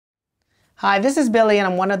Hi, this is Billy and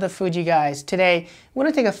I'm one of the Fuji guys. Today, we're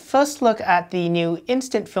going to take a first look at the new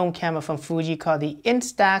instant film camera from Fuji called the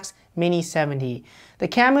Instax Mini 70. The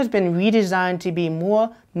camera has been redesigned to be more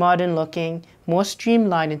modern looking, more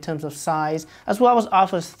streamlined in terms of size, as well as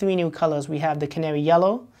offers three new colors. We have the canary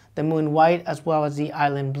yellow, the moon white, as well as the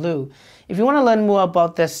island blue. If you want to learn more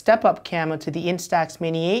about this step-up camera to the Instax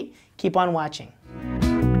Mini 8, keep on watching.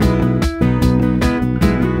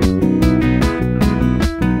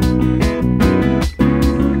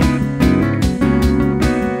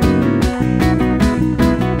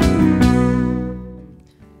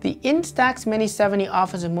 The Instax Mini 70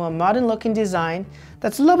 offers a more modern looking design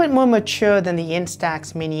that's a little bit more mature than the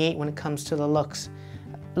Instax Mini 8 when it comes to the looks.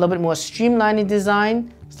 A little bit more streamlined in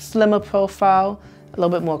design, slimmer profile, a little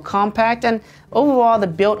bit more compact, and overall the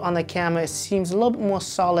build on the camera seems a little bit more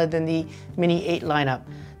solid than the Mini 8 lineup.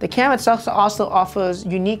 The camera itself also offers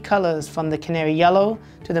unique colors from the canary yellow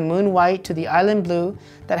to the moon white to the island blue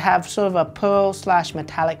that have sort of a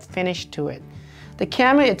pearl/metallic finish to it. The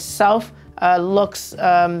camera itself looks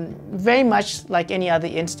very much like any other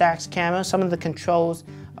Instax camera. Some of the controls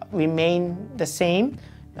remain the same.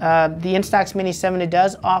 The Instax Mini 70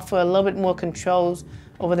 does offer a little bit more controls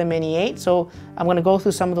over the Mini 8, so I'm going to go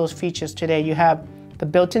through some of those features today. You have the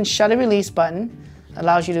built-in shutter release button,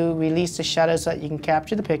 allows you to release the shutter so that you can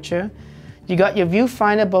capture the picture. You got your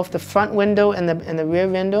viewfinder, both the front window and the rear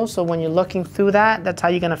window, so when you're looking through that, that's how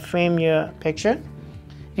you're going to frame your picture.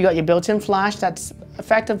 You got your built-in flash that's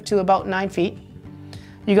effective to about 9 feet.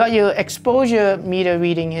 You got your exposure meter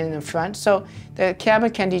reading in the front, so the camera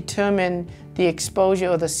can determine the exposure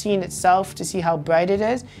of the scene itself to see how bright it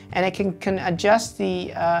is, and it can adjust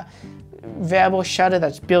the variable shutter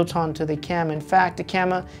that's built onto the camera. In fact, the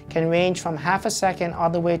camera can range from half a second all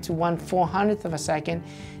the way to 1/400th of a second,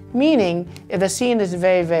 meaning if the scene is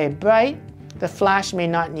very, very bright, the flash may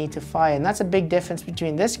not need to fire. And that's a big difference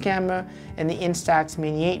between this camera and the Instax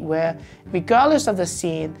Mini 8, where regardless of the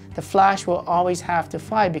scene, the flash will always have to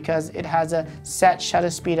fire because it has a set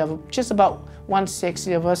shutter speed of just about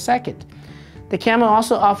 1/60th of a second. The camera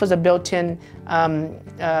also offers a built-in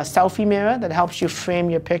selfie mirror that helps you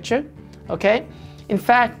frame your picture, okay? In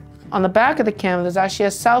fact, on the back of the camera, there's actually a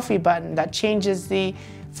selfie button that changes the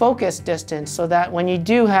focus distance so that when you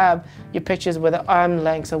do have your pictures with an arm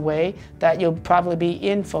length away, that you'll probably be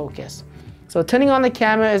in focus. So turning on the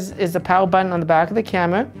camera is the power button on the back of the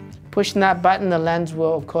camera. Pushing that button, the lens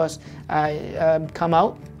will of course come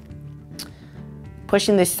out.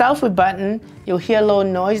 Pushing the selfie button, you'll hear a little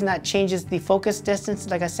noise and that changes the focus distance,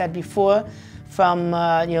 like I said before, from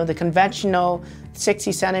the conventional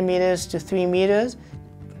 60 centimeters to 3 meters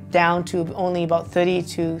down to only about 30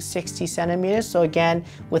 to 60 centimeters. So again,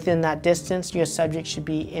 within that distance, your subject should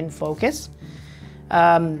be in focus.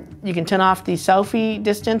 You can turn off the selfie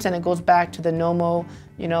distance and it goes back to the normal,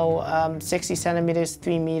 60 centimeters,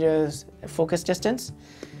 3 meters focus distance.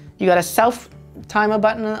 You got a self timer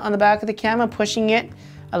button on the back of the camera. Pushing it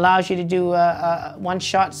allows you to do a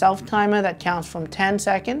one-shot self timer that counts from 10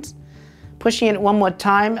 seconds. Pushing it one more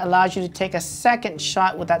time allows you to take a second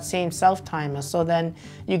shot with that same self timer, so then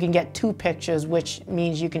you can get 2 pictures, which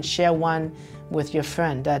means you can share one with your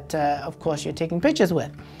friend that of course you're taking pictures with.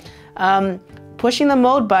 Pushing the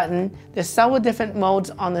mode button, there's several different modes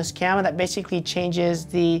on this camera that basically changes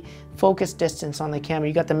the focus distance on the camera.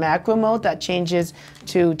 You got the macro mode that changes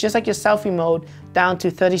to, just like your selfie mode, down to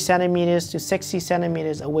 30 centimeters to 60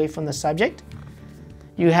 centimeters away from the subject.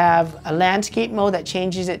 You have a landscape mode that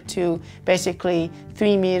changes it to basically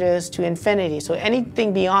 3 meters to infinity. So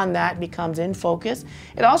anything beyond that becomes in focus.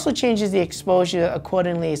 It also changes the exposure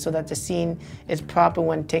accordingly so that the scene is proper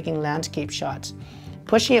when taking landscape shots.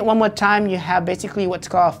 Pushing it one more time, you have basically what's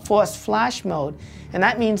called forced flash mode. And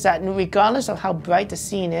that means that regardless of how bright the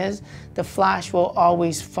scene is, the flash will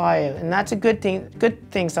always fire. And that's a good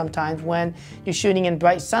thing sometimes when you're shooting in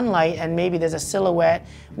bright sunlight and maybe there's a silhouette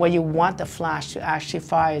where you want the flash to actually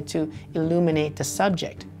fire to illuminate the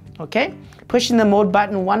subject. Okay? Pushing the mode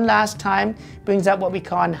button one last time brings up what we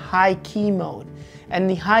call high key mode. And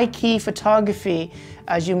the high key photography,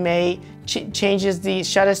 as you may, changes the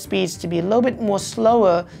shutter speeds to be a little bit more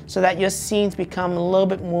slower so that your scenes become a little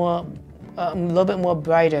bit more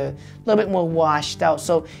brighter, a little bit more washed out.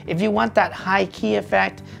 So if you want that high key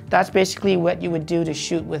effect, that's basically what you would do to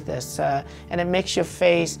shoot with this. And it makes your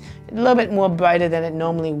face a little bit more brighter than it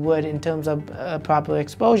normally would in terms of proper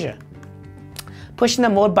exposure. Pushing the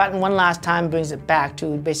mode button one last time brings it back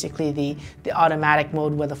to basically the automatic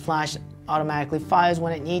mode where the flash automatically fires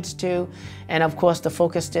when it needs to. And of course the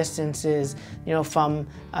focus distance is, you know, from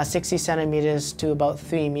 60 centimeters to about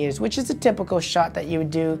 3 meters, which is a typical shot that you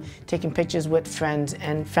would do taking pictures with friends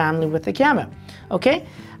and family with the camera. Okay,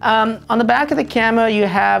 on the back of the camera you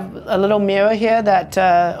have a little mirror here that,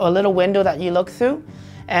 or a little window that you look through,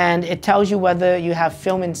 and it tells you whether you have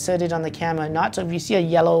film inserted on the camera or not. So if you see a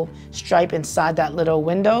yellow stripe inside that little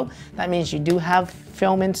window, that means you do have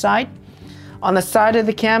film inside. On the side of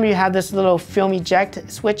the camera, you have this little film eject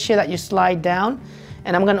switch here that you slide down.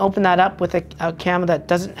 And I'm going to open that up with a camera that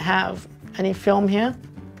doesn't have any film here,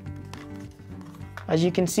 as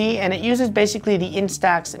you can see. And it uses basically the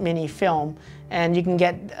Instax mini film. And you can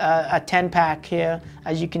get a 10-pack here,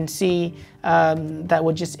 as you can see, that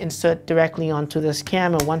will just insert directly onto this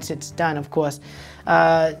camera once it's done, of course.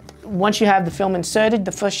 Once you have the film inserted,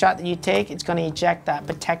 the first shot that you take, it's going to eject that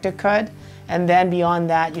protector card. And then beyond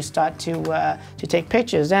that, you start to take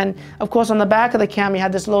pictures. And of course, on the back of the camera, you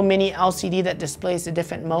have this little mini LCD that displays the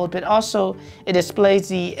different modes, but also it displays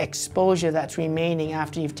the exposure that's remaining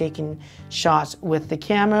after you've taken shots with the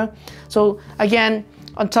camera. So again,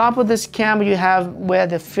 on top of this camera, you have where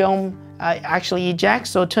the film actually ejects.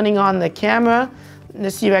 So turning on the camera,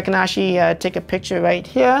 let's see if I can actually take a picture right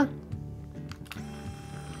here.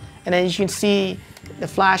 And then you can see the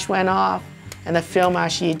flash went off and the film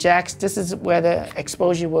actually ejects. This is where the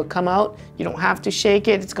exposure will come out. You don't have to shake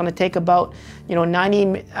it. It's going to take about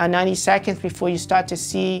 90 seconds before you start to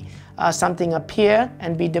see something appear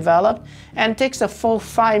and be developed. And it takes a full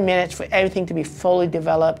 5 minutes for everything to be fully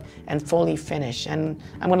developed and fully finished. And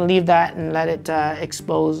I'm going to leave that and let it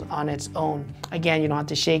expose on its own. Again, you don't have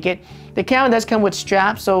to shake it. The camera does come with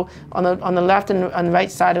straps. So on the left and on the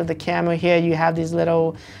right side of the camera here, you have these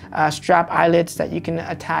little strap eyelets that you can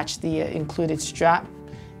attach the included strap.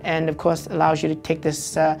 And of course allows you to take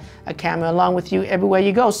this a camera along with you everywhere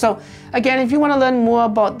you go. So again, if you want to learn more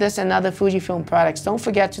about this and other Fujifilm products, don't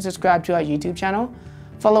forget to subscribe to our YouTube channel.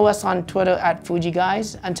 Follow us on Twitter at Fuji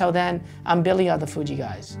Guys. Until then, I'm Billy of the Fuji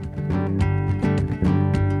Guys.